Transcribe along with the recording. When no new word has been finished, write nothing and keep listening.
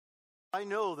I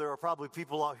know there are probably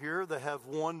people out here that have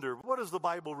wondered, what does the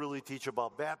Bible really teach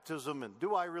about baptism, and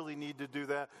do I really need to do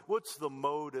that? What's the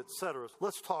mode, etc.?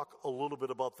 Let's talk a little bit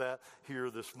about that here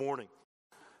this morning.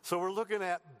 So we're looking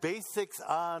at basics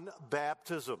on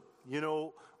baptism. You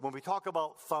know, when we talk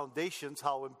about foundations,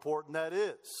 how important that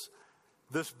is.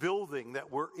 This building that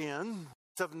we're in,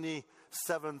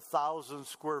 77,000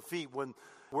 square feet, when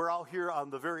we're out here on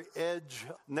the very edge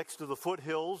next to the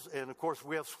foothills, and of course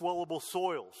we have swellable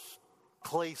soils.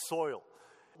 Clay soil.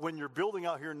 When you're building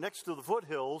out here next to the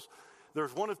foothills,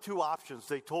 there's one of two options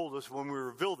they told us when we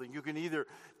were building. You can either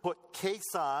put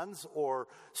caissons or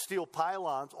steel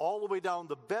pylons all the way down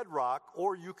the bedrock,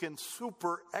 or you can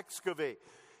super excavate.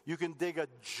 You can dig a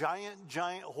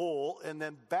giant hole and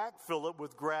then backfill it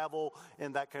with gravel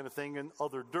and that kind of thing and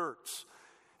other dirts.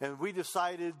 And we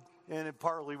decided, and it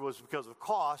partly was because of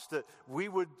cost, that we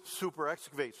would super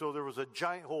excavate. So there was a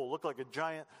giant hole, looked like a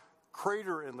giant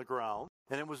crater in the ground,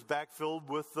 and it was backfilled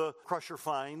with the crusher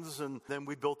fines, and then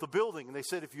we built the building. And they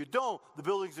said, if you don't, the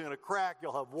building's going to crack.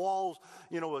 You'll have walls,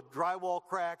 with drywall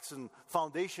cracks and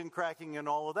foundation cracking and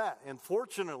all of that. And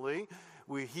fortunately,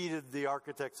 we heeded the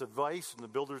architect's advice and the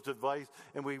builder's advice,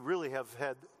 and we really have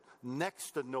had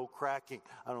next to no cracking.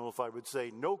 I don't know if I would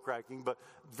say no cracking, but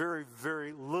very,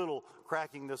 very little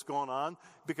cracking that's gone on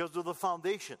because of the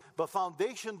foundation. But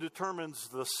foundation determines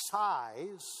the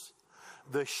size,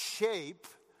 the shape,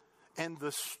 and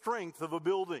the strength of a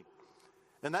building.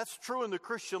 And that's true in the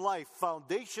Christian life.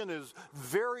 Foundation is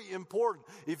very important.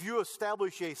 If you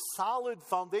establish a solid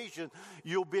foundation,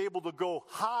 you'll be able to go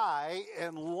high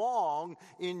and long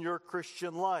in your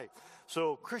Christian life.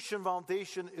 So Christian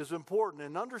foundation is important.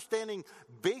 And understanding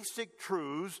basic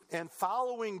truths and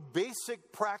following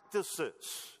basic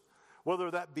practices,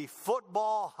 whether that be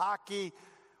football, hockey,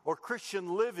 or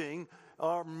Christian living,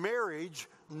 or marriage,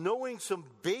 knowing some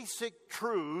basic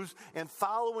truths and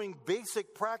following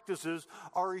basic practices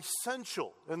are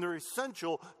essential, and they're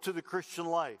essential to the Christian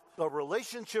life. A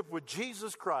relationship with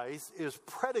Jesus Christ is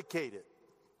predicated.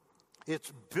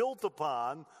 It's built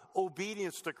upon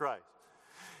obedience to Christ.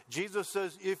 Jesus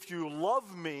says, if you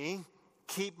love me,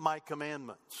 keep my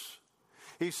commandments.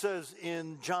 He says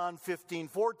in John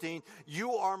 15:14,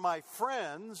 you are my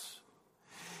friends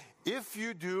if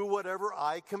you do whatever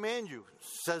I command you.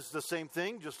 Says the same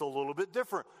thing, just a little bit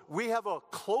different. We have a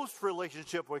close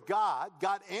relationship with God.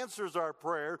 God answers our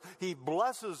prayer. He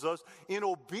blesses us in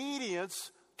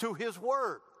obedience to his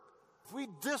word. If we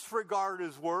disregard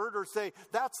his word or say,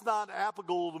 that's not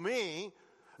applicable to me,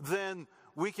 then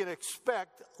we can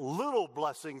expect little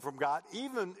blessing from God,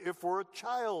 even if we're a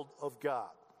child of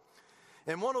God.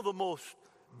 And one of the most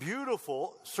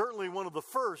beautiful, certainly one of the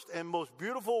first and most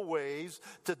beautiful ways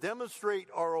to demonstrate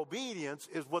our obedience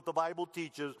is what the Bible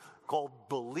teaches, called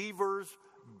believer's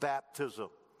baptism.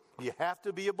 You have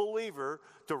to be a believer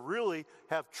to really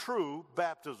have true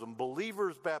baptism,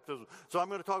 believer's baptism. So I'm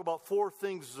going to talk about four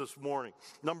things this morning.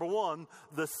 Number one,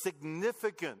 the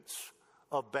significance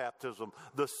of baptism.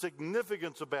 The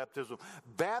significance of baptism.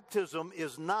 Baptism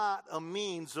is not a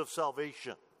means of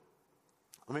salvation.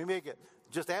 Let me make it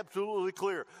just absolutely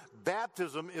clear.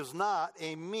 Baptism is not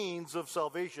a means of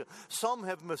salvation. Some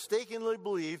have mistakenly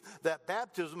believed that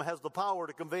baptism has the power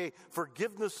to convey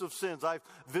forgiveness of sins. I've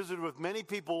visited with many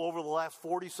people over the last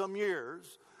 40-some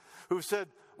years who said,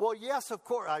 well, yes, of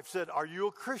course. I've said, are you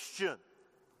a Christian?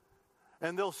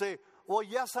 And they'll say, well,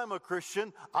 yes, I'm a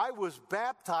Christian. I was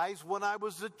baptized when I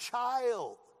was a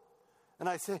child. And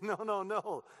I say,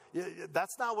 no.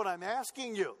 That's not what I'm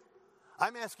asking you.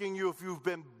 I'm asking you if you've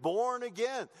been born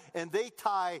again. And they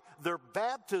tie their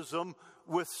baptism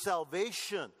with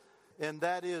salvation. And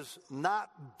that is not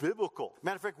biblical.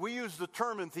 Matter of fact, we use the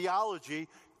term in theology,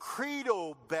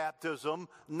 credo baptism,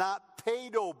 not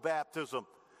pedo baptism.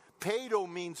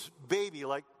 Pedo means baby,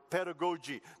 like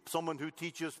pedagogy, someone who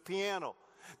teaches piano.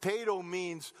 Pedo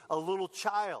means a little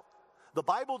child. The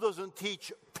Bible doesn't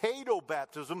teach pedo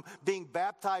baptism, being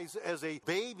baptized as a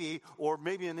baby or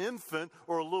maybe an infant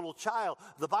or a little child.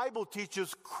 The Bible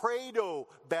teaches credo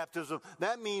baptism.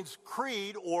 That means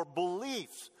creed or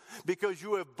beliefs. Because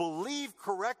you have believed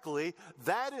correctly,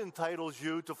 that entitles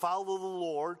you to follow the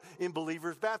Lord in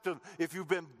believer's baptism. If you've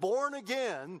been born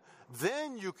again,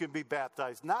 then you can be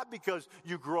baptized. Not because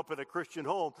you grew up in a Christian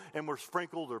home and were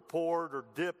sprinkled or poured or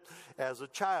dipped as a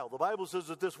child. The Bible says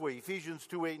it this way, Ephesians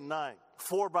 2:8-9.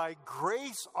 For by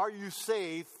grace are you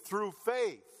saved through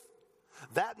faith.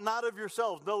 That not of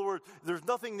yourselves. In other words, there's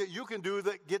nothing that you can do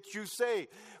that gets you saved.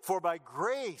 For by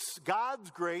grace, God's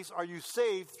grace, are you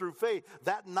saved through faith.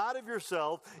 That not of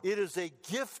yourself. It is a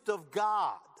gift of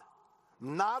God,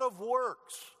 not of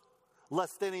works,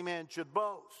 lest any man should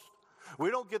boast.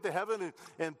 We don't get to heaven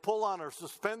and pull on our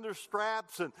suspender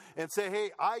straps and say,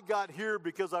 hey, I got here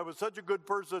because I was such a good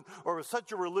person or was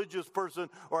such a religious person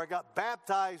or I got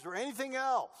baptized or anything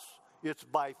else. It's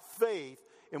by faith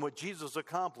in what Jesus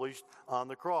accomplished on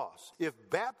the cross. If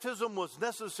baptism was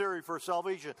necessary for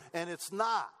salvation, and it's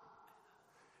not.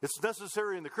 It's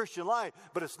necessary in the Christian life,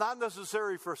 but it's not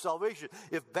necessary for salvation.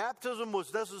 If baptism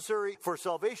was necessary for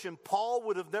salvation, Paul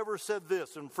would have never said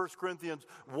this in 1 Corinthians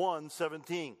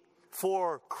 1:17.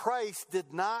 For Christ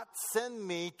did not send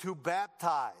me to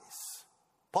baptize.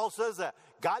 Paul says that.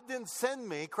 God didn't send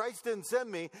me, Christ didn't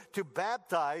send me to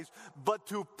baptize, but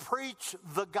to preach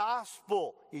the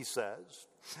gospel, he says.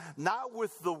 Not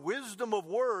with the wisdom of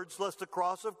words, lest the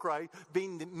cross of Christ be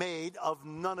made of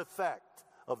no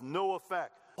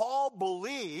effect. Paul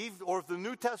believed, or if the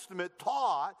New Testament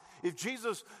taught, if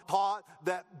Jesus taught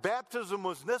that baptism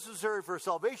was necessary for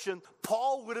salvation,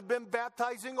 Paul would have been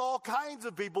baptizing all kinds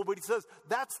of people, but he says,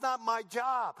 that's not my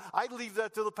job. I leave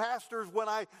that to the pastors when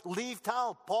I leave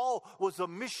town. Paul was a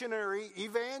missionary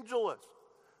evangelist.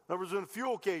 There was a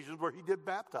few occasions where he did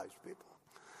baptize people.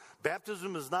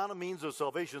 Baptism is not a means of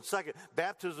salvation. Second,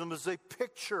 baptism is a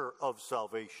picture of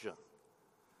salvation.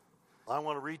 I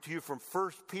want to read to you from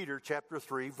 1 Peter chapter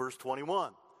 3, verse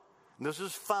 21. And this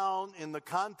is found in the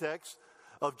context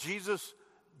of Jesus'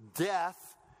 death,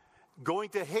 going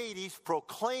to Hades,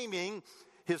 proclaiming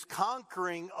his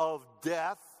conquering of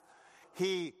death.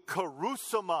 He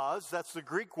karusimas, that's the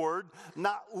Greek word,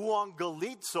 not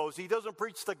euangelitzos. He doesn't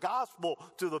preach the gospel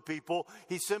to the people.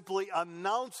 He simply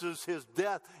announces his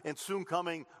death and soon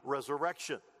coming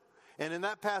resurrection. And in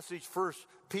that passage, 1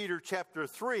 Peter chapter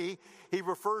 3, he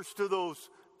refers to those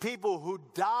people who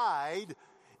died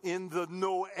in the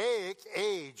Noahic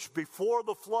age before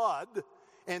the flood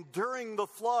and during the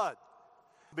flood.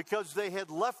 Because they had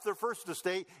left their first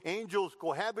estate, angels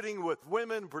cohabiting with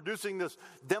women, producing this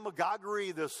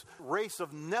demagoguery, this race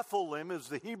of Nephilim is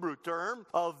the Hebrew term,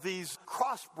 of these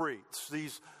crossbreeds,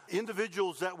 these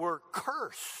individuals that were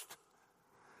cursed.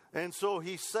 And so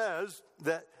he says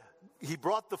that he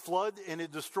brought the flood and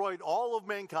it destroyed all of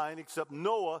mankind except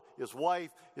Noah, his wife,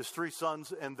 his 3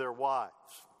 sons, and their wives.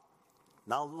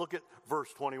 Now look at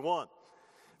verse 21.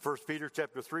 1 Peter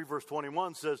chapter 3, verse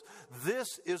 21 says,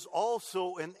 this is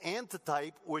also an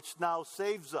antitype which now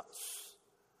saves us.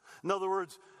 In other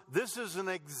words, this is an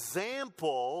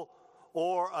example,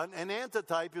 or an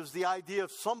antitype is the idea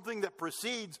of something that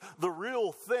precedes the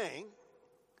real thing.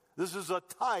 This is a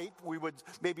type, we would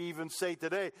maybe even say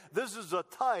today, this is a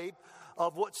type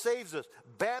of what saves us.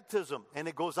 Baptism, and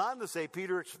it goes on to say,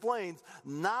 Peter explains,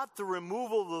 not the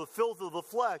removal of the filth of the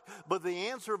flesh, but the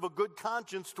answer of a good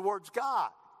conscience towards God.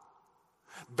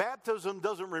 Baptism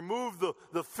doesn't remove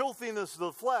the filthiness of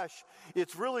the flesh.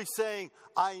 It's really saying,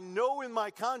 I know in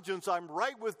my conscience I'm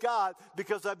right with God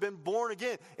because I've been born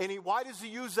again. And why does he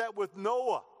use that with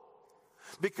Noah?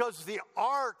 Because the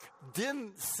ark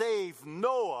didn't save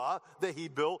Noah that he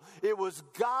built. It was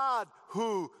God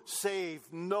who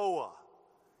saved Noah.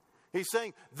 He's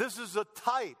saying this is a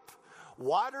type.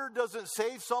 Water doesn't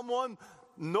save someone.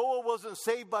 Noah wasn't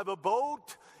saved by the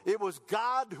boat. It was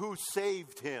God who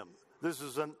saved him. This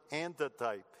is an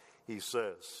antitype, he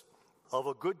says, of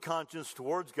a good conscience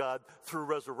towards God through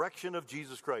resurrection of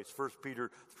Jesus Christ. 1 Peter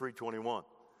 3:21.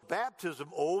 Baptism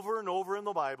over and over in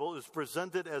the Bible is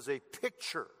presented as a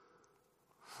picture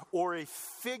or a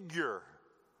figure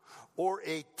or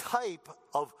a type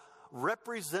of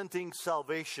representing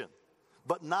salvation,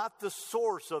 but not the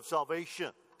source of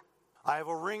salvation. I have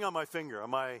a ring on my finger,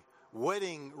 my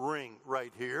wedding ring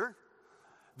right here.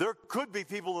 There could be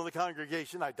people in the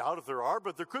congregation, I doubt if there are,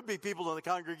 but there could be people in the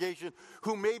congregation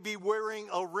who may be wearing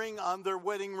a ring on their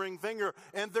wedding ring finger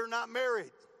and they're not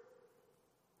married.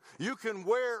 You can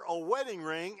wear a wedding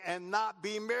ring and not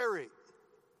be married.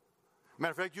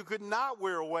 Matter of fact, you could not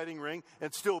wear a wedding ring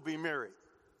and still be married.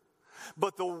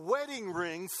 But the wedding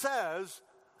ring says,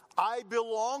 I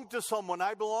belong to someone.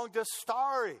 I belong to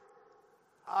Starry.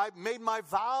 I made my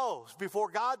vows before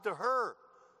God to her.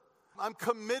 I'm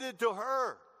committed to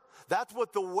her. That's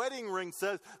what the wedding ring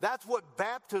says. That's what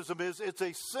baptism is. It's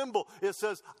a symbol. It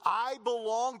says, I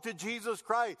belong to Jesus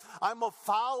Christ. I'm a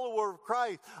follower of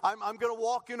Christ. I'm going to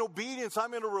walk in obedience.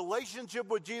 I'm in a relationship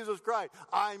with Jesus Christ.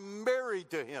 I'm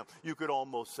married to him. You could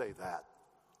almost say that.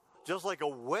 Just like a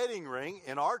wedding ring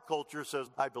in our culture says,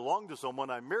 I belong to someone,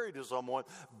 I'm married to someone.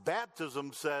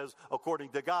 Baptism says, according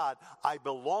to God, I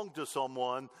belong to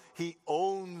someone. He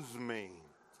owns me.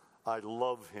 I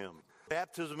love him.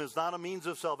 Baptism is not a means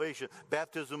of salvation.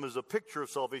 Baptism is a picture of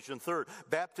salvation. Third,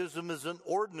 baptism is an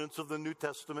ordinance of the New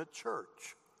Testament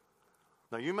church.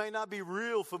 Now, you may not be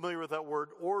real familiar with that word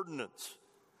ordinance.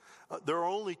 There are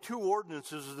only 2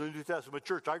 ordinances in the New Testament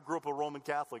church. I grew up a Roman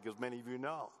Catholic, as many of you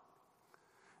know.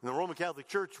 In the Roman Catholic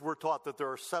Church, we're taught that there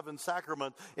are 7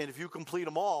 sacraments, and if you complete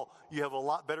them all, you have a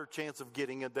lot better chance of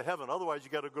getting into heaven. Otherwise,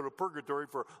 you got to go to purgatory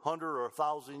for 100 or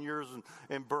 1,000 years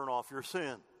and burn off your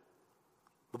sin.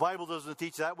 The Bible doesn't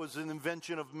teach that. Was an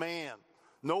invention of man.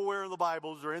 Nowhere in the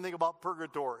Bible is there anything about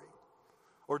purgatory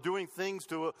or doing things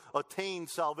to attain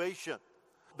salvation.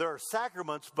 There are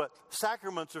sacraments, but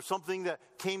sacraments are something that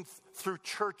came through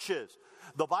churches.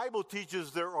 The Bible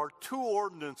teaches there are 2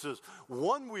 ordinances.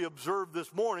 One we observed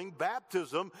this morning,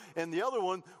 baptism, and the other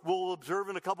one we'll observe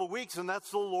in a couple of weeks, and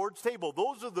that's the Lord's table.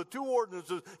 Those are the 2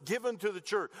 ordinances given to the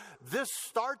church. This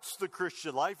starts the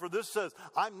Christian life, or this says,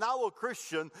 I'm now a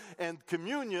Christian, and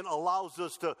communion allows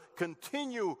us to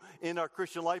continue in our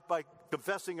Christian life by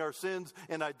confessing our sins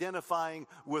and identifying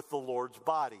with the Lord's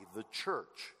body, the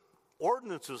church.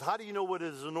 Ordinances, how do you know what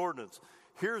is an ordinance?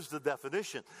 Here's the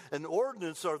definition. An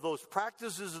ordinance are those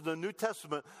practices in the New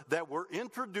Testament that were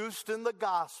introduced in the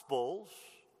Gospels,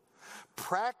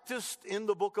 practiced in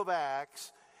the book of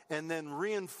Acts, and then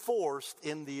reinforced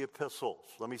in the epistles.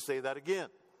 Let me say that again.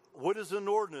 What is an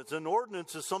ordinance? An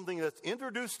ordinance is something that's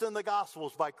introduced in the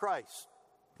Gospels by Christ.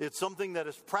 It's something that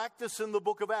is practiced in the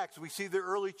book of Acts. We see the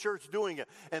early church doing it.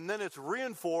 And then it's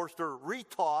reinforced or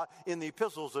retaught in the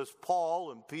epistles as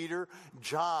Paul and Peter,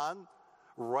 John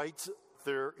writes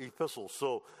their epistles.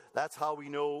 So that's how we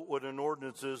know what an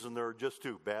ordinance is, and there are just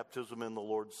 2, baptism and the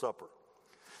Lord's Supper.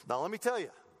 Now let me tell you,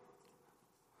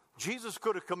 Jesus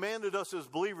could have commanded us as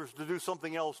believers to do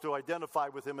something else to identify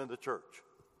with him in the church.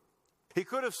 He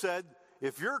could have said,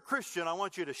 if you're a Christian, I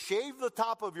want you to shave the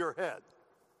top of your head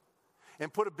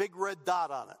and put a big red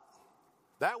dot on it.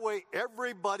 That way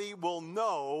everybody will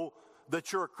know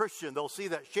that you're a Christian. They'll see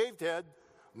that shaved head,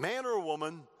 man or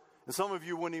woman, and some of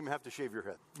you wouldn't even have to shave your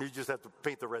head. You just have to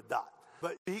paint the red dot.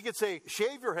 But he could say,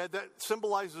 shave your head. That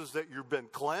symbolizes that you've been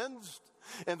cleansed.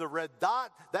 And the red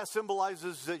dot, that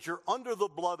symbolizes that you're under the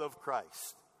blood of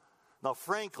Christ. Now,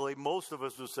 frankly, most of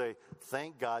us would say,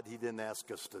 thank God he didn't ask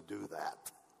us to do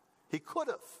that. He could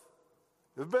have.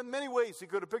 There have been many ways he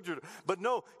could have pictured it. But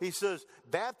no, he says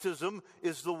baptism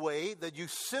is the way that you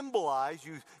symbolize,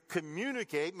 you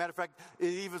communicate. Matter of fact, it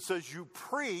even says you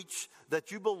preach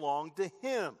that you belong to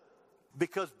him.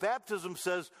 Because baptism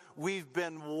says we've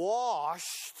been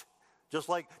washed, just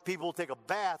like people take a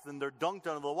bath and they're dunked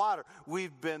under the water.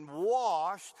 We've been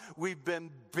washed, we've been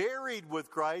buried with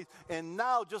Christ, and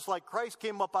now, just like Christ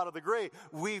came up out of the grave,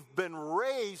 we've been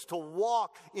raised to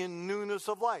walk in newness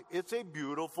of life. It's a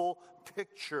beautiful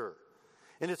picture.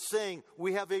 And it's saying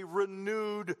we have a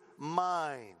renewed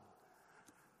mind.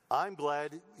 I'm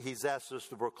glad he's asked us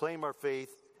to proclaim our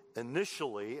faith,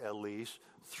 initially at least,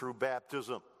 through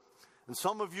baptism. And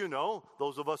some of you know,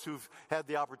 those of us who've had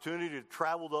the opportunity to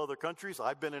travel to other countries,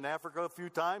 I've been in Africa a few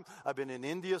times, I've been in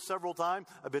India several times,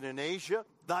 I've been in Asia,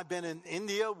 I've been in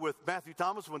India with Matthew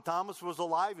Thomas when Thomas was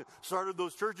alive and started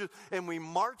those churches, and we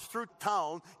marched through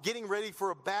town getting ready for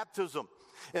a baptism.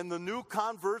 And the new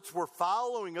converts were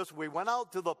following us. We went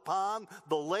out to the pond,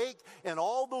 the lake, and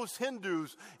all those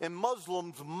Hindus and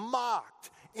Muslims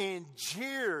mocked and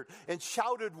jeered and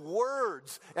shouted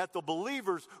words at the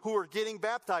believers who were getting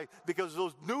baptized, because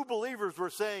those new believers were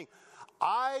saying,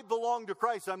 I belong to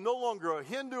Christ. I'm no longer a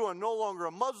Hindu. I'm no longer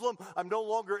a Muslim. I'm no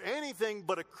longer anything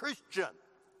but a Christian.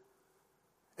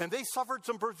 And they suffered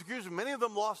some persecution. Many of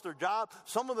them lost their job.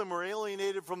 Some of them were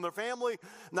alienated from their family.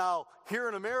 Now, here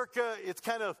in America, it's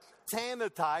kind of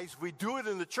sanitized. We do it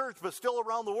in the church, but still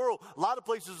around the world, a lot of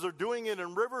places are doing it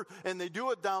in river, and they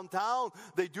do it downtown.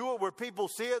 They do it where people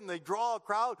see it, and they draw a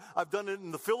crowd. I've done it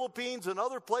in the Philippines and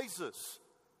other places.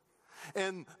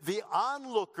 And the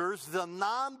onlookers, the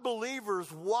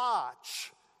non-believers,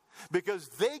 watch. Because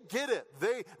they get it.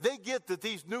 They get that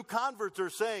these new converts are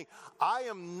saying, I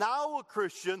am now a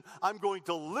Christian. I'm going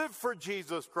to live for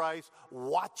Jesus Christ.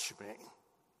 Watch me.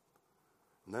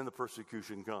 And then the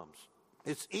persecution comes.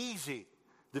 It's easy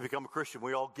to become a Christian.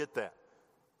 We all get that.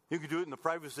 You can do it in the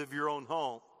privacy of your own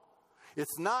home.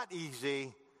 It's not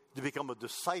easy to become a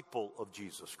disciple of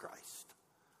Jesus Christ.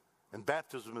 And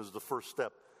baptism is the first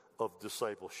step of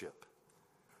discipleship.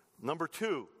 Number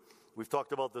 2, we've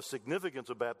talked about the significance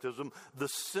of baptism, the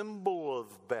symbol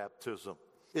of baptism.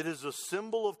 It is a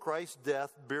symbol of Christ's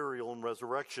death, burial, and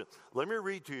resurrection. Let me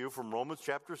read to you from Romans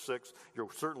chapter 6. You're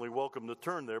certainly welcome to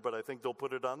turn there, but I think they'll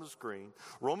put it on the screen.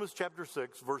 Romans chapter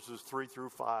 6, verses 3 through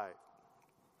 5.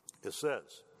 It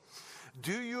says,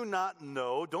 do you not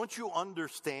know, don't you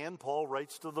understand, Paul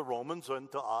writes to the Romans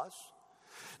and to us,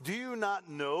 do you not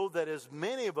know that as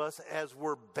many of us as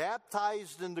were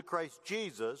baptized into Christ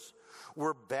Jesus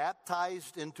were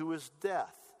baptized into his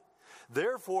death?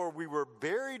 Therefore, we were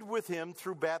buried with him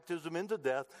through baptism into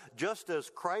death, just as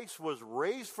Christ was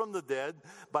raised from the dead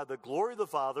by the glory of the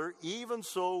Father, even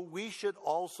so we should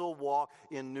also walk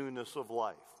in newness of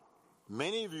life.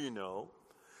 Many of you know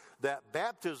that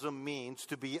baptism means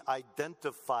to be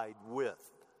identified with.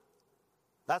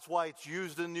 That's why it's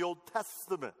used in the Old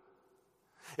Testament.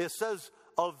 It says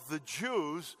of the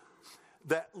Jews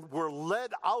that were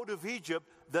led out of Egypt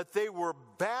that they were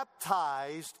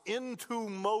baptized into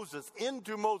Moses.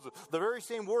 Into Moses. The very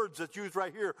same words that's used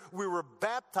right here. We were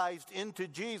baptized into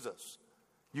Jesus.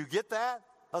 You get that?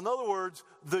 In other words,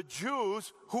 the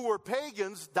Jews who were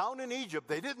pagans down in Egypt,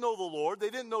 they didn't know the Lord, they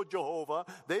didn't know Jehovah,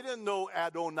 they didn't know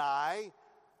Adonai,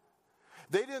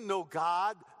 they didn't know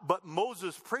God, but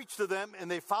Moses preached to them and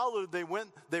they followed. They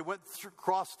went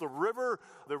across the river,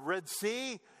 the Red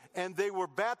Sea, and they were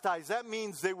baptized. That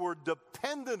means they were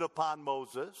dependent upon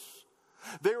Moses.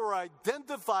 They were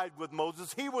identified with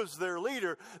Moses. He was their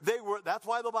leader. That's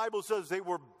why the Bible says they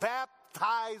were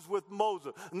baptized with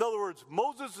Moses. In other words,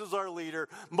 Moses is our leader.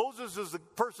 Moses is the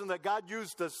person that God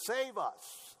used to save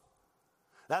us.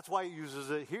 That's why he uses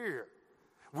it here.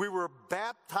 We were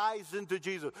baptized into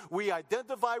Jesus. We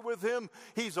identify with him.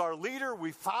 He's our leader.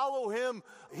 We follow him.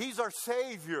 He's our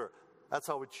Savior. That's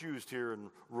how it's used here in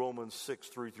Romans 6,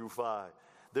 3 through 5.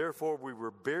 Therefore, we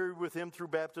were buried with him through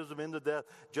baptism into death,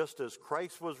 just as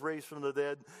Christ was raised from the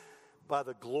dead by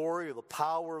the glory or the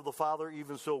power of the Father.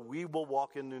 Even so, we will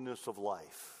walk in newness of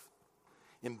life.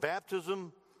 In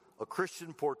baptism, a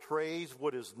Christian portrays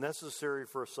what is necessary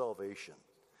for salvation.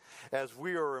 As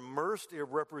we are immersed, it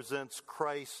represents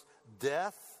Christ's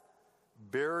death,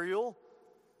 burial,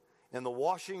 and the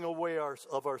washing away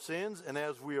of our sins. And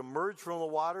as we emerge from the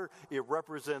water, it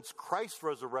represents Christ's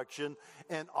resurrection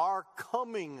and our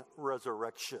coming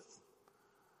resurrection.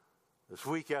 This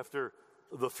week after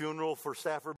the funeral for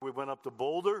Stafford, we went up to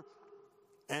Boulder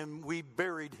and we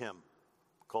buried him.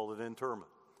 Called it interment.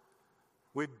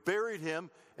 We buried him,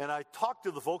 and I talked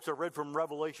to the folks. I read from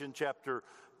Revelation chapter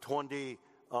 20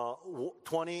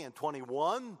 and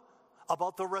 21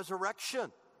 about the resurrection.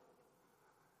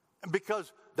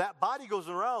 Because that body goes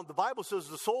around, the Bible says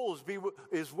the soul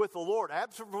is with the Lord,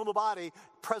 absent from the body,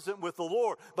 present with the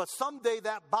Lord. But someday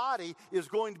that body is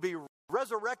going to be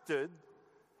resurrected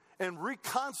and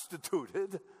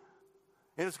reconstituted,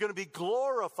 and it's going to be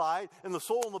glorified, and the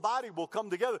soul and the body will come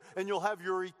together, and you'll have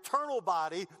your eternal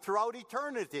body throughout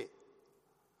eternity.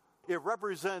 It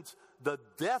represents the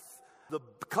death, the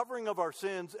covering of our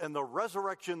sins, and the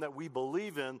resurrection that we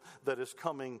believe in that is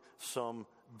coming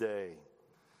someday.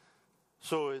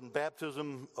 So in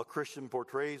baptism, a Christian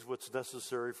portrays what's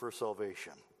necessary for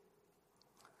salvation.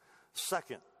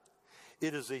 Second,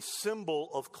 it is a symbol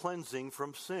of cleansing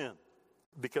from sin.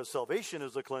 Because salvation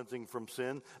is a cleansing from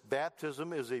sin,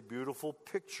 baptism is a beautiful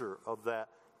picture of that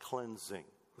cleansing.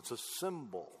 It's a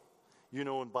symbol. You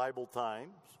know, in Bible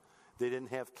times, they didn't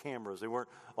have cameras. They weren't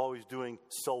always doing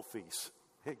selfies.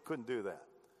 They couldn't do that.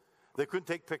 They couldn't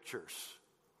take pictures.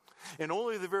 And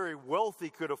only the very wealthy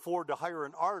could afford to hire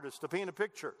an artist to paint a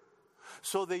picture.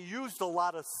 So they used a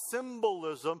lot of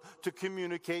symbolism to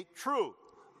communicate truth.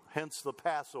 Hence the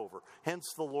Passover.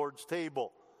 Hence the Lord's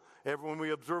table. When we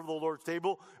observe the Lord's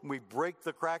table, and we break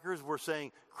the crackers, we're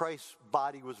saying Christ's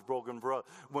body was broken for us.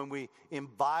 When we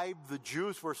imbibe the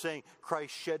juice, we're saying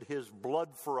Christ shed his blood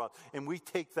for us. And we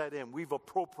take that in. We've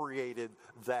appropriated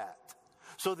that.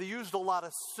 So they used a lot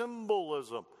of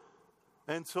symbolism.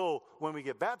 And so when we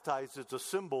get baptized, it's a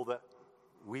symbol that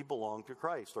we belong to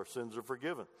Christ. Our sins are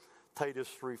forgiven. Titus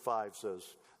 3:5 says,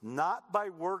 not by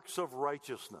works of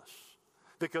righteousness.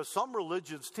 Because some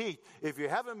religions teach, if you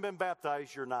haven't been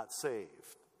baptized, you're not saved.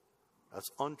 That's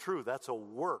untrue. That's a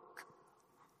work.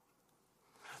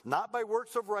 Not by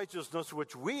works of righteousness,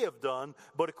 which we have done,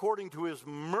 but according to his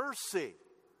mercy,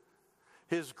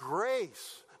 his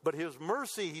grace. But his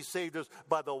mercy, he saved us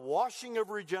by the washing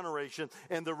of regeneration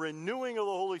and the renewing of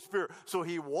the Holy Spirit. So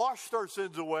he washed our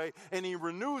sins away, and he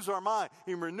renews our mind.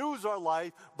 He renews our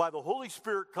life by the Holy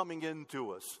Spirit coming into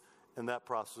us. And that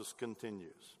process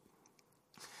continues.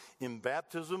 In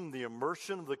baptism, the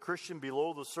immersion of the Christian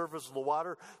below the surface of the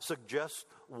water suggests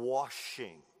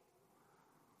washing.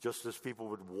 Just as people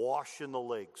would wash in the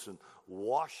lakes and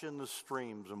wash in the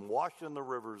streams and wash in the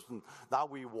rivers, and now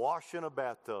we wash in a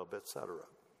bathtub, etc.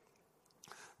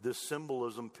 This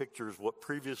symbolism pictures what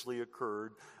previously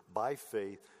occurred by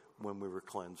faith when we were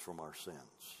cleansed from our sins.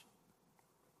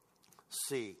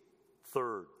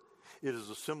 Third, it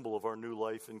is a symbol of our new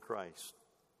life in Christ.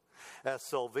 At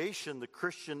salvation, the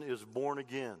Christian is born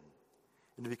again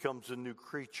and becomes a new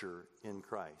creature in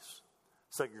Christ.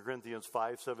 2 Corinthians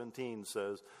 5:17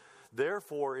 says,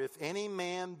 Therefore, if any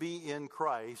man be in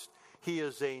Christ, he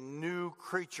is a new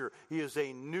creature. He is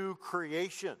a new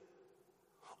creation.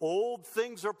 Old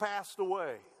things are passed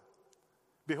away.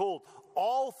 Behold,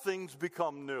 all things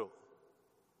become new.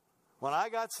 When I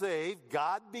got saved,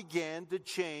 God began to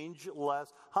change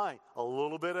a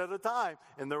little bit at a time,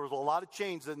 and there was a lot of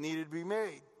change that needed to be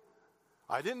made.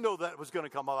 I didn't know that was going to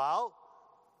come about.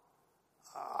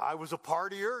 I was a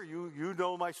partier. You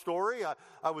know my story.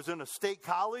 I was in a state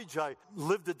college. I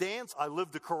lived to dance. I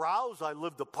lived to carouse. I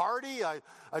lived to party. I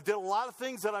did a lot of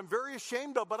things that I'm very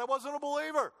ashamed of, but I wasn't a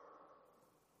believer.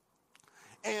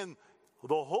 And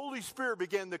the Holy Spirit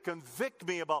began to convict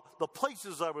me about the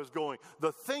places I was going,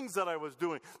 the things that I was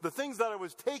doing, the things that I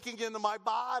was taking into my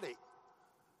body.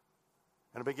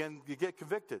 And I began to get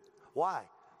convicted. Why?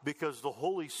 Because the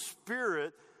Holy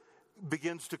Spirit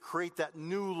begins to create that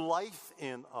new life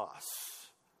in us.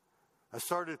 I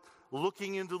started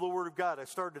looking into the Word of God. I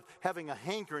started having a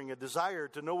hankering, a desire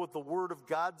to know what the Word of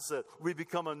God said. We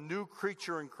become a new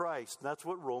creature in Christ. And that's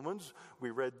what Romans, we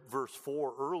read verse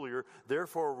 4 earlier.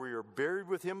 Therefore, we are buried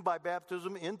with him by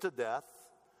baptism into death.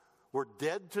 We're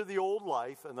dead to the old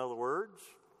life, in other words.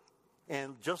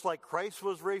 And just like Christ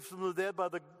was raised from the dead by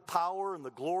the power and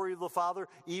the glory of the Father,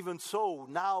 even so,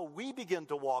 now we begin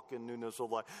to walk in newness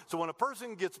of life. So when a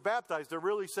person gets baptized, they're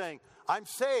really saying, I'm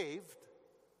saved,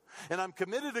 and I'm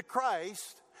committed to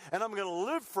Christ, and I'm going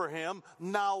to live for him.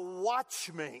 Now watch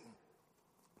me.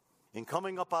 In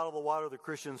coming up out of the water, the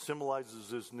Christian symbolizes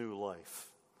his new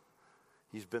life.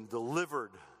 He's been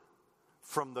delivered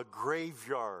from the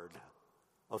graveyard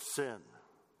of sin.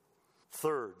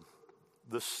 Third,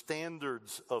 the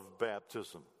standards of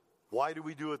baptism. Why do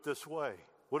we do it this way?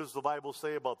 What does the Bible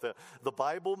say about that? The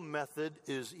Bible method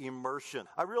is immersion.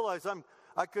 I realize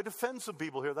I could offend some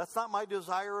people here. That's not my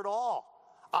desire at all.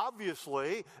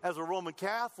 Obviously, as a Roman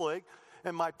Catholic,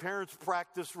 and my parents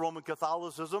practiced Roman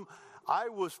Catholicism, I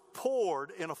was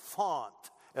poured in a font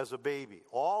as a baby.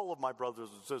 All of my brothers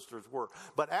and sisters were.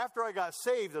 But after I got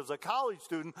saved as a college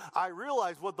student, I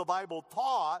realized what the Bible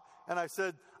taught, and I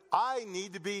said, I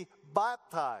need to be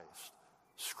baptized,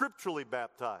 scripturally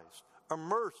baptized,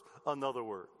 immersed, in other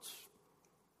words.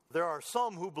 There are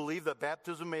some who believe that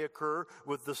baptism may occur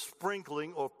with the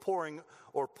sprinkling or pouring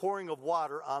of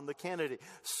water on the candidate.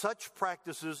 Such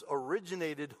practices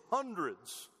originated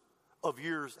hundreds of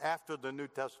years after the New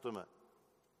Testament.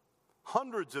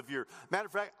 Hundreds of years. Matter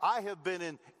of fact, I have been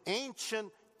in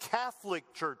ancient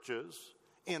Catholic churches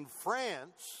in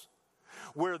France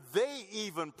where they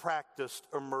even practiced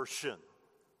immersion.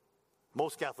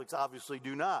 Most Catholics obviously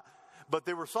do not. But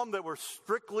there were some that were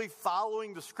strictly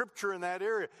following the scripture in that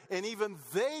area. And even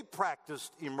they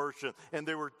practiced immersion. And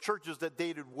there were churches that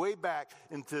dated way back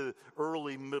into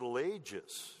early Middle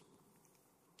Ages.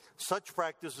 Such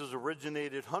practices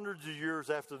originated hundreds of years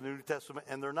after the New Testament,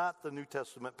 and they're not the New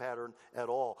Testament pattern at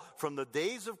all. From the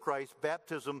days of Christ,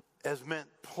 baptism has meant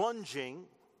plunging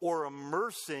or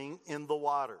immersing in the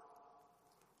water.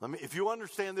 If you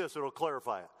understand this, it'll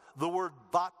clarify it. The word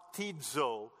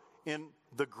baptizo in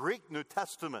the Greek New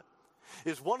Testament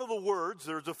is one of the words,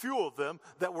 there's a few of them,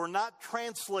 that were not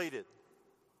translated.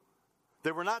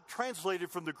 They were not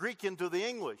translated from the Greek into the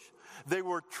English. They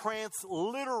were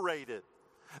transliterated.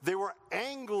 They were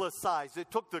anglicized.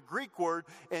 It took the Greek word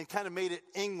and kind of made it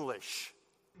English.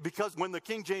 Because when the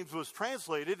King James was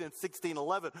translated in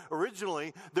 1611,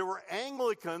 originally there were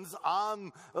Anglicans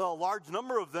on a large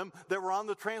number of them that were on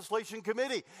the translation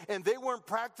committee. And they weren't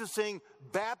practicing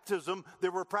baptism, they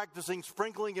were practicing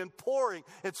sprinkling and pouring.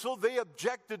 And so they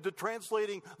objected to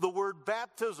translating the word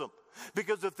baptism.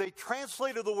 Because if they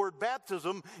translated the word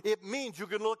baptism, it means, you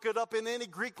can look it up in any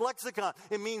Greek lexicon,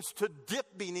 it means to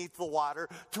dip beneath the water,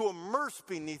 to immerse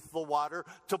beneath the water,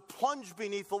 to plunge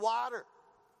beneath the water.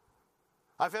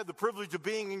 I've had the privilege of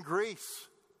being in Greece,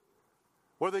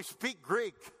 where they speak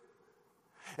Greek.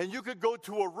 And you could go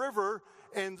to a river,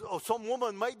 and some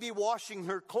woman might be washing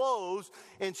her clothes,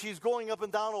 and she's going up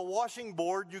and down a washing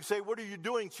board. You say, what are you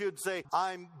doing? She would say,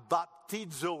 I'm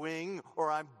baptizoing,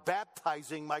 or I'm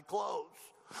baptizing my clothes.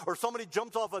 Or somebody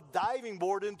jumps off a diving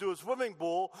board into a swimming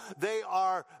pool, they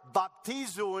are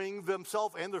baptizoing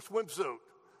themselves and their swimsuit,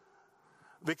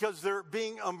 because they're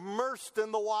being immersed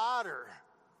in the water.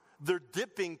 They're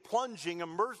dipping, plunging,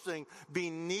 immersing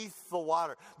beneath the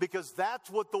water, because that's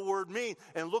what the word means.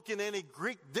 And look in any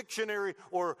Greek dictionary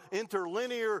or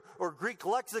interlinear or Greek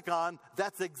lexicon,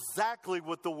 that's exactly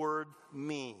what the word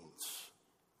means.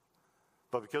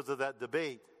 But because of that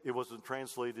debate, it wasn't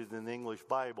translated in the English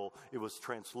Bible. It was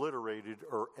transliterated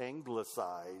or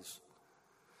anglicized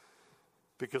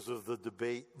because of the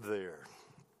debate there.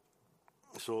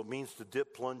 So it means to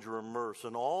dip, plunge, or immerse.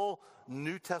 In all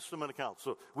New Testament accounts.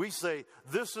 So we say,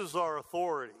 this is our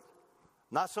authority.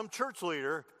 Not some church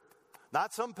leader,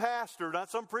 not some pastor,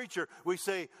 not some preacher. We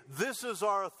say, this is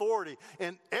our authority.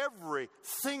 And every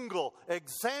single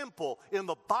example in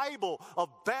the Bible of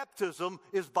baptism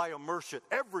is by immersion.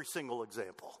 Every single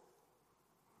example.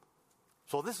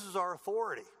 So this is our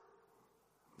authority.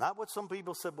 Not what some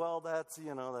people said, well, that's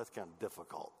kind of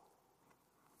difficult.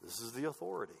 This is the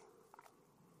authority.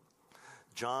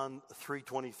 John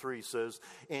 3:23 says,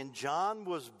 and John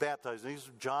was baptized. And he's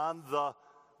John the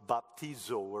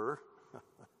baptizer.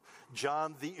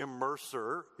 John the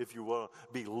immerser, if you want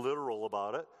to be literal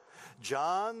about it.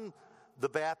 John the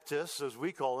Baptist, as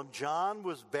we call him, John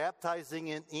was baptizing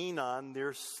in Enon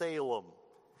near Salem.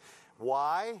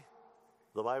 Why?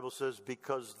 The Bible says,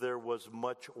 because there was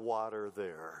much water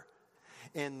there.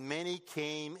 And many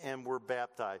came and were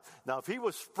baptized. Now, if he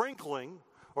was sprinkling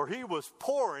or he was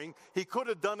pouring, he could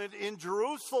have done it in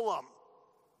Jerusalem.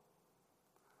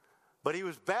 But he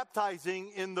was baptizing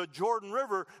in the Jordan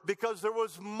River because there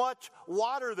was much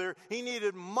water there. He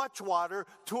needed much water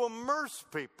to immerse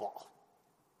people.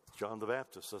 John the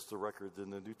Baptist, that's the record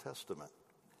in the New Testament.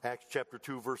 Acts chapter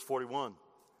 2, verse 41.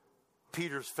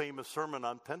 Peter's famous sermon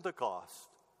on Pentecost.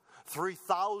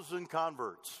 3,000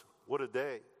 converts. What a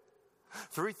day.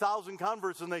 3,000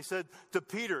 converts, and they said to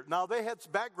Peter, now they had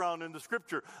background in the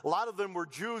scripture. A lot of them were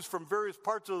Jews from various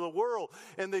parts of the world,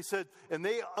 and they said, and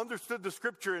they understood the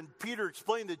scripture, and Peter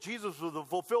explained that Jesus was the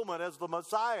fulfillment as the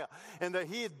Messiah, and that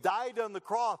he had died on the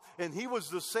cross, and he was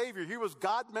the Savior. He was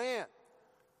God-man.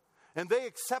 And they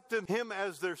accepted him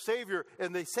as their Savior,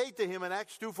 and they say to him in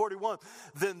Acts 2:41,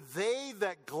 then they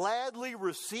that gladly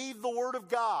received the word of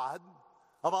God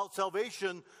about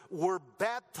salvation were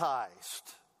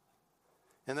baptized.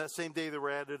 And that same day they were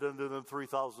added unto them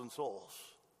 3,000 souls.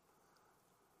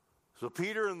 So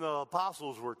Peter and the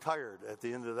apostles were tired at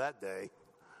the end of that day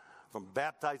from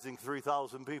baptizing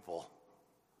 3,000 people.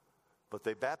 But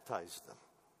they baptized them.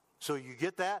 So you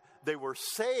get that? They were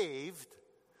saved,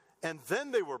 and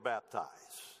then they were baptized.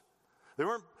 They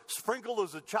weren't sprinkled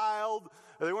as a child.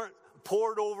 They weren't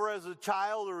poured over as a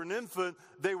child or an infant.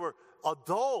 They were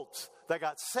adults that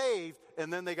got saved,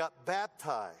 and then they got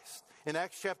baptized. In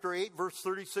Acts chapter 8, verse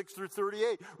 36 through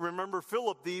 38, remember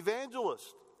Philip the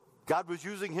evangelist. God was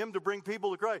using him to bring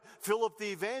people to Christ. Philip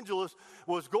the evangelist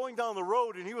was going down the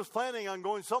road, and he was planning on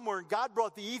going somewhere, and God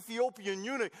brought the Ethiopian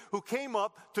eunuch who came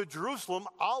up to Jerusalem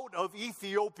out of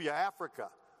Ethiopia, Africa.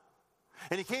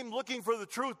 And he came looking for the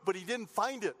truth, but he didn't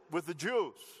find it with the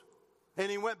Jews. And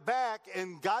he went back,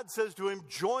 and God says to him,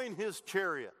 join his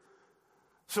chariot.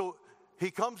 So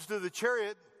he comes to the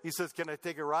chariot. He says, can I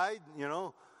take a ride?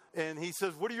 And he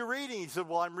says, what are you reading? He said,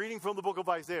 well, I'm reading from the book of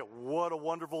Isaiah. What a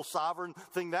wonderful sovereign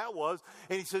thing that was.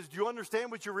 And he says, do you understand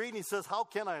what you're reading? He says, how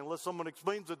can I unless someone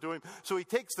explains it to him? So he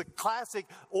takes the classic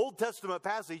Old Testament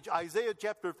passage, Isaiah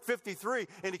chapter 53,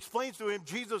 and explains to him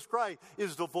Jesus Christ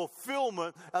is the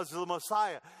fulfillment as the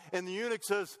Messiah. And the eunuch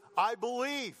says, I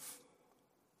believe.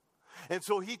 And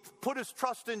so he put his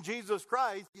trust in Jesus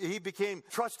Christ. He became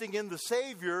trusting in the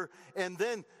Savior. And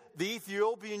then the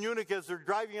Ethiopian eunuch, as they're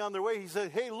driving on their way, he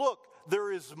said, hey, look,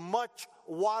 there is much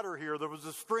water here. There was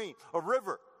a stream, a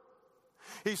river.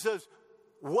 He says,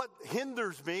 what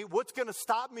hinders me? What's going to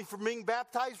stop me from being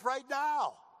baptized right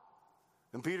now?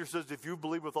 And Peter says, if you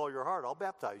believe with all your heart, I'll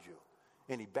baptize you.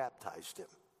 And he baptized him.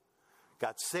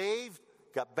 Got saved,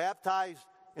 got baptized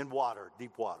in water,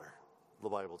 deep water, the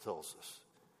Bible tells us.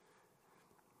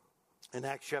 In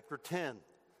Acts chapter 10,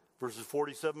 verses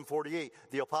 47, 48,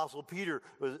 the Apostle Peter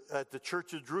was at the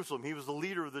church of Jerusalem. He was the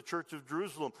leader of the church of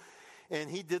Jerusalem. And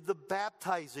he did the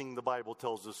baptizing, the Bible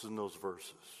tells us in those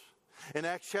verses. In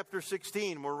Acts chapter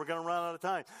 16, where we're going to run out of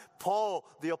time, Paul,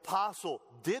 the apostle,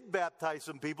 did baptize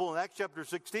some people. In Acts chapter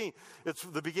 16, it's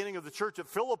the beginning of the church at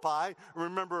Philippi.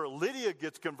 Remember, Lydia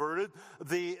gets converted.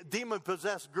 The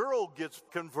demon-possessed girl gets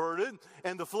converted.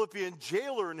 And the Philippian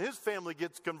jailer and his family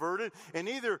gets converted. And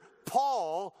either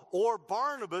Paul or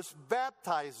Barnabas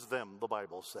baptized them, the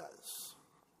Bible says.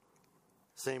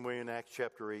 Same way in Acts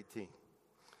chapter 18.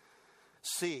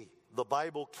 C, the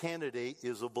Bible candidate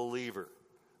is a believer.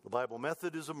 The Bible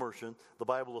method is immersion. The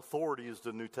Bible authority is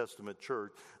the New Testament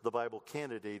church. The Bible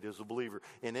candidate is a believer.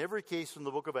 In every case in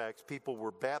the book of Acts, people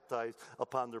were baptized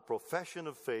upon their profession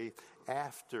of faith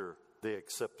after they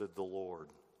accepted the Lord.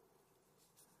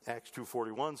 Acts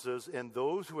 2:41 says, and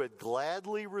those who had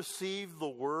gladly received the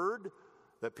word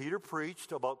that Peter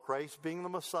preached about Christ being the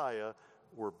Messiah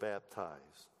were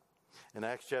baptized. In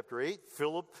Acts chapter 8,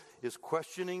 Philip is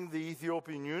questioning the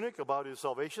Ethiopian eunuch about his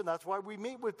salvation. That's why we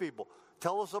meet with people.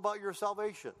 Tell us about your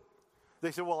salvation.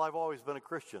 They say, well, I've always been a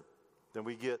Christian. Then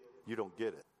we get, you don't get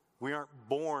it. We aren't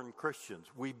born Christians.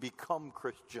 We become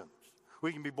Christians.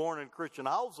 We can be born in a Christian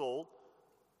household,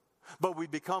 but we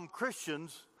become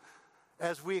Christians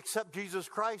as we accept Jesus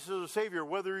Christ as a Savior,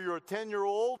 whether you're a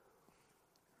 10-year-old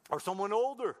or someone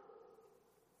older.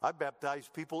 I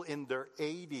baptized people in their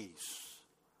 80s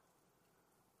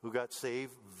who got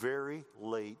saved very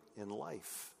late in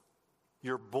life.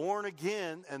 You're born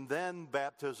again, and then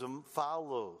baptism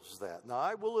follows that. Now,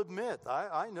 I will admit,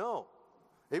 I know,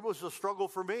 it was a struggle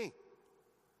for me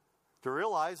to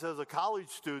realize as a college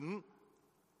student,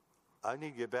 I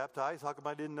need to get baptized. How come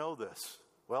I didn't know this?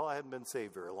 Well, I hadn't been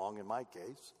saved very long in my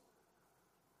case.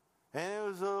 And it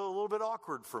was a little bit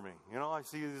awkward for me. You know, I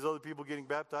see these other people getting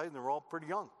baptized, and they were all pretty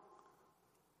young.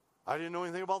 I didn't know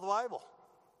anything about the Bible.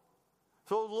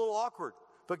 So it was a little awkward.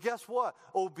 But guess what?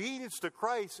 Obedience to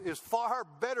Christ is far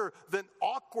better than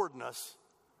awkwardness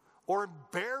or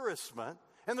embarrassment.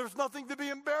 And there's nothing to be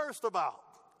embarrassed about.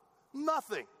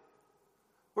 Nothing.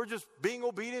 We're just being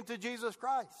obedient to Jesus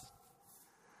Christ.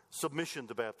 Submission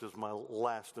to baptism, my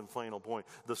last and final point.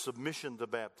 The submission to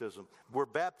baptism. We're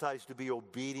baptized to be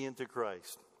obedient to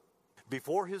Christ.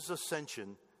 Before his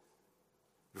ascension,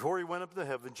 before he went up to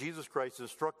heaven, Jesus Christ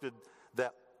instructed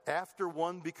that after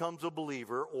one becomes a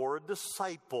believer or a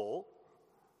disciple,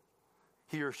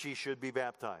 he or she should be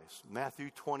baptized. Matthew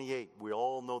 28, we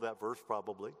all know that verse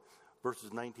probably.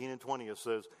 Verses 19 and 20, it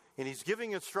says, and he's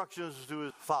giving instructions to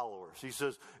his followers. He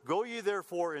says, go ye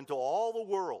therefore into all the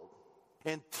world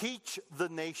and teach the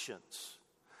nations,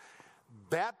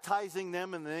 baptizing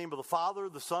them in the name of the Father,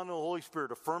 the Son, and the Holy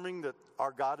Spirit, affirming that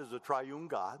our God is a triune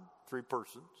God, three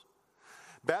persons.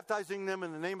 Baptizing them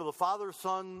in the name of the Father,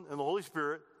 Son, and the Holy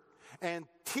Spirit, and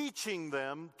teaching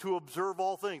them to observe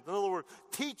all things. In other words,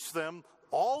 teach them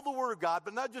all the Word of God,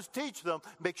 but not just teach them,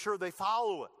 make sure they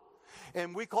follow it.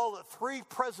 And we call it three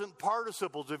present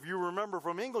participles. If you remember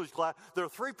from English class, there are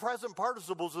three present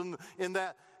participles in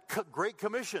that Great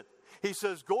Commission. He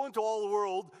says, go into all the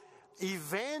world,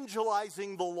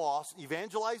 evangelizing the lost,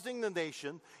 evangelizing the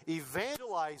nation,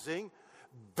 evangelizing,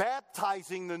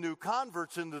 baptizing the new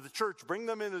converts into the church, bring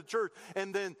them into the church,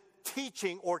 and then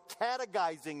teaching or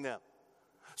catechizing them.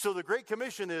 So the Great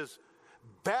Commission is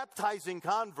baptizing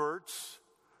converts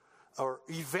or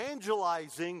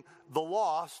evangelizing the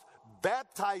lost,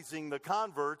 baptizing the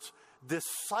converts,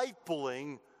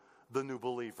 discipling the new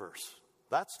believers.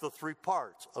 That's the three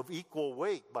parts of equal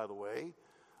weight, by the way,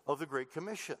 of the Great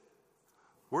Commission.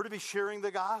 We're to be sharing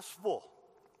the gospel,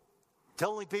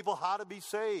 telling people how to be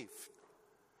saved.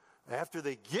 After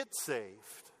they get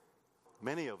saved,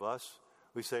 many of us,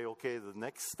 we say, okay, the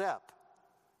next step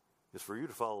is for you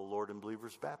to follow the Lord in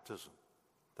believer's baptism.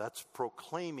 That's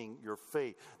proclaiming your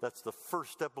faith. That's the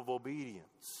first step of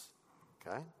obedience.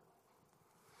 Okay?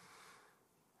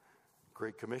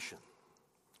 Great Commission.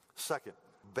 Second,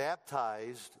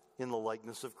 baptized in the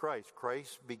likeness of Christ.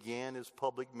 Christ began his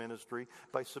public ministry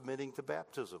by submitting to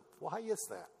baptism. Why is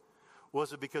that?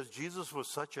 Was it because Jesus was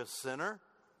such a sinner?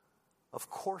 Of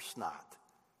course not.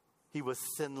 He was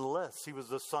sinless. He was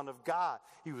the Son of God.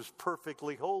 He was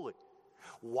perfectly holy.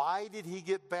 Why did he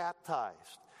get baptized?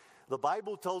 The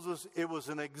Bible tells us it was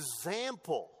an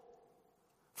example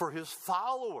for his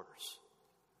followers.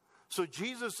 So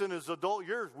Jesus in his adult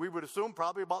years, we would assume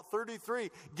probably about 33,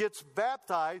 gets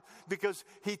baptized because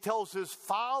he tells his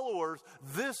followers,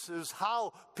 this is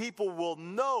how people will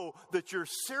know that you're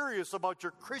serious about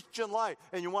your Christian life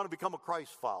and you want to become a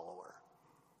Christ follower.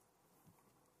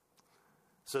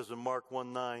 It says in Mark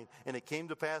 1:9, and it came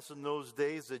to pass in those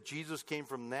days that Jesus came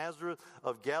from Nazareth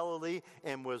of Galilee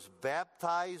and was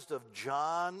baptized of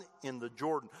John in the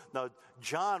Jordan. Now,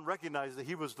 John recognized that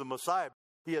he was the Messiah.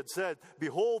 He had said,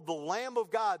 behold, the Lamb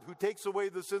of God who takes away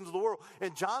the sins of the world.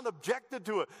 And John objected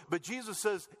to it. But Jesus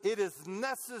says, it is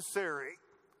necessary.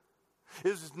 It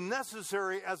is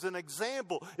necessary as an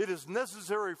example. It is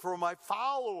necessary for my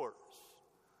followers.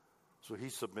 So he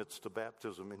submits to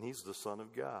baptism, and he's the Son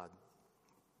of God.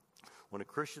 When a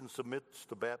Christian submits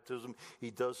to baptism, he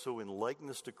does so in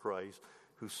likeness to Christ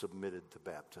who submitted to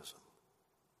baptism.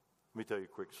 Let me tell you a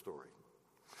quick story.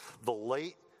 The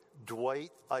late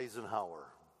Dwight Eisenhower,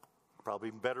 probably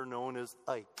better known as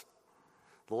Ike.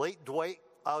 The late Dwight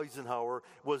Eisenhower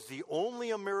was the only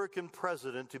American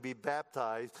president to be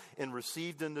baptized and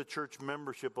received into church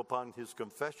membership upon his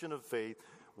confession of faith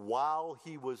while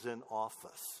he was in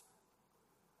office.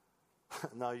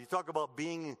 Now, you talk about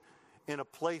being in a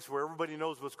place where everybody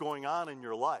knows what's going on in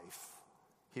your life.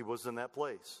 He was in that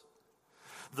place.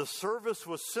 The service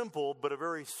was simple, but a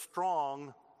very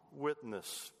strong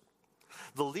witness.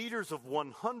 The leaders of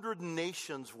 100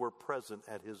 nations were present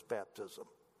at his baptism.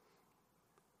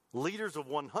 Leaders of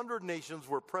 100 nations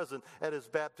were present at his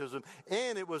baptism,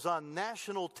 and it was on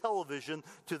national television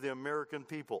to the American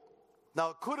people. Now,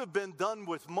 it could have been done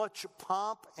with much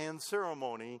pomp and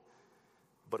ceremony,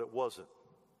 but it wasn't.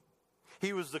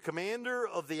 He was the commander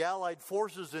of the Allied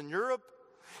forces in Europe.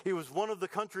 He was one of the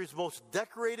country's most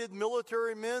decorated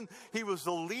military men. He was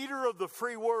the leader of the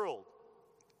free world.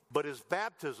 But his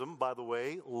baptism, by the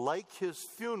way, like his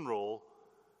funeral,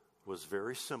 was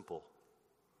very simple.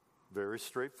 Very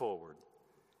straightforward.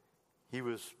 He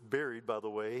was buried, by the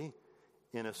way,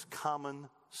 in a common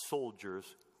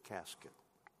soldier's casket.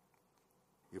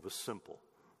 It was simple,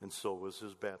 and so was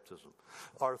his baptism.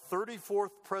 Our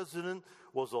 34th president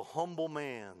was a humble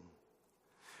man,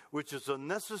 which is a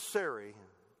necessary,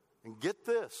 and get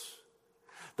this,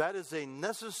 that is a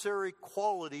necessary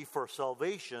quality for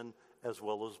salvation as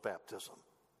well as baptism.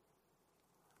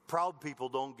 Proud people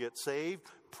don't get saved.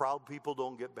 Proud people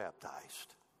don't get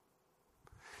baptized.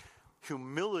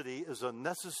 Humility is a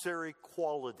necessary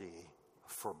quality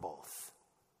for both.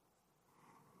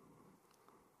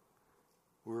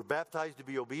 We're baptized to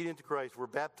be obedient to Christ. We're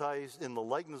baptized in the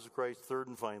likeness of Christ. Third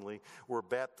and finally, we're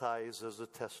baptized as a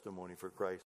testimony for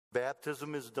Christ.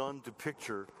 Baptism is done to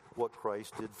picture what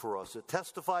Christ did for us. It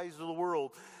testifies to the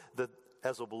world that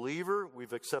as a believer,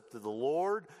 we've accepted the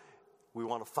Lord, we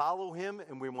want to follow him,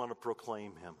 and we want to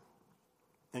proclaim him.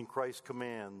 And Christ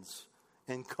commands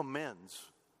and commends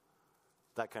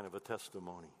that kind of a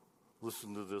testimony.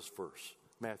 Listen to this verse,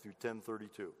 Matthew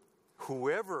 10:32.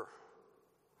 Whoever,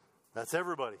 that's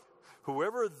everybody,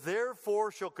 whoever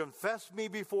therefore shall confess me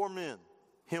before men,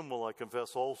 him will I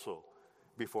confess also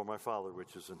before my Father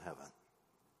which is in heaven.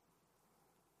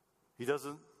 He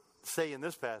doesn't say in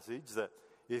this passage that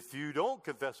if you don't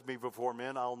confess me before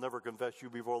men, I'll never confess you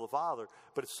before the Father,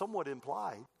 but it's somewhat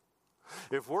implied.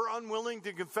 If we're unwilling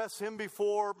to confess him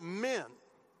before men,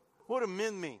 what do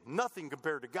men mean? Nothing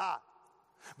compared to God.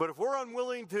 But if we're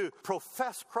unwilling to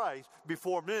profess Christ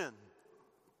before men,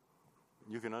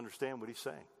 you can understand what he's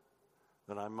saying.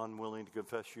 That I'm unwilling to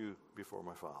confess you before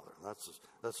my Father. That's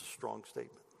a strong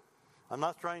statement. I'm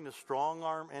not trying to strong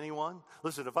arm anyone.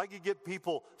 Listen, if I could get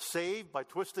people saved by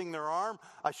twisting their arm,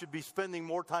 I should be spending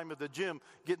more time at the gym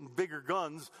getting bigger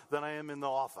guns than I am in the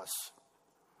office.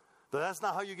 But that's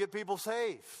not how you get people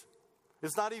saved.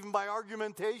 It's not even by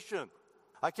argumentation.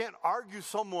 I can't argue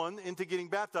someone into getting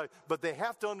baptized, but they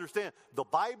have to understand the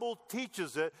Bible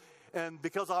teaches it, and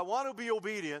because I want to be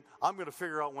obedient, I'm going to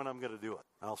figure out when I'm going to do it.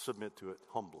 I'll submit to it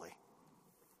humbly.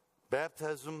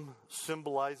 Baptism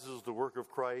symbolizes the work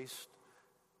of Christ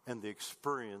and the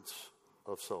experience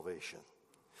of salvation.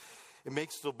 It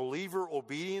makes the believer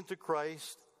obedient to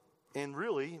Christ, and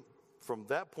really, from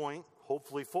that point,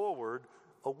 hopefully forward,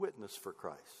 a witness for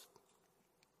Christ.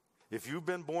 If you've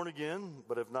been born again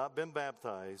but have not been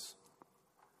baptized,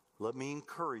 let me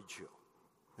encourage you.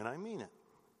 And I mean it.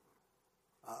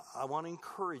 I want to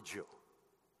encourage you.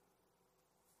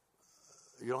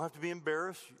 You don't have to be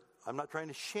embarrassed. I'm not trying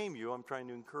to shame you. I'm trying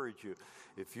to encourage you.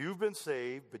 If you've been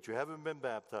saved but you haven't been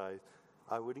baptized,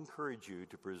 I would encourage you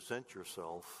to present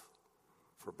yourself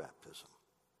for baptism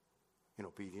in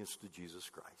obedience to Jesus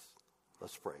Christ.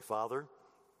 Let's pray. Father,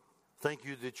 thank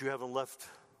you that you haven't left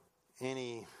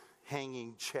any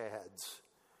hanging chads,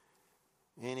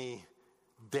 any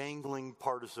dangling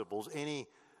participles, any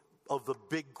of the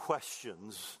big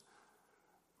questions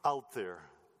out there.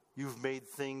 You've made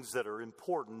things that are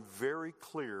important very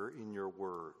clear in your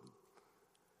word.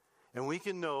 And we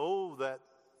can know that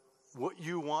what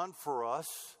you want for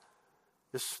us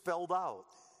is spelled out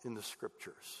in the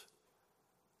scriptures.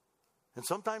 And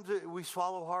sometimes we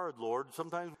swallow hard, Lord.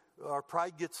 Sometimes our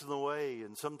pride gets in the way,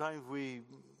 and sometimes we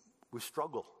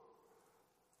struggle.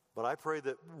 But I pray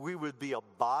that we would be a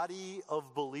body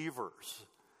of believers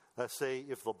that say,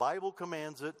 if the Bible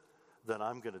commands it, then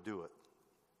I'm going to do it.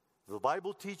 If the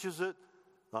Bible teaches it,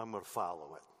 I'm going to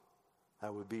follow it.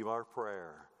 That would be our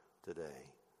prayer today.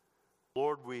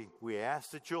 Lord, we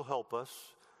ask that you'll help us.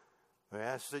 We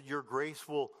ask that your grace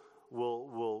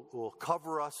will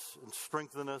cover us and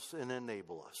strengthen us and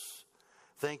enable us.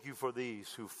 Thank you for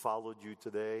these who followed you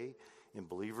today in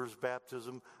believers'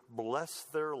 baptism. Bless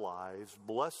their lives.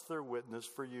 Bless their witness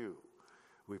for you.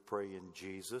 We pray in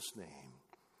Jesus' name.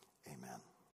 Amen.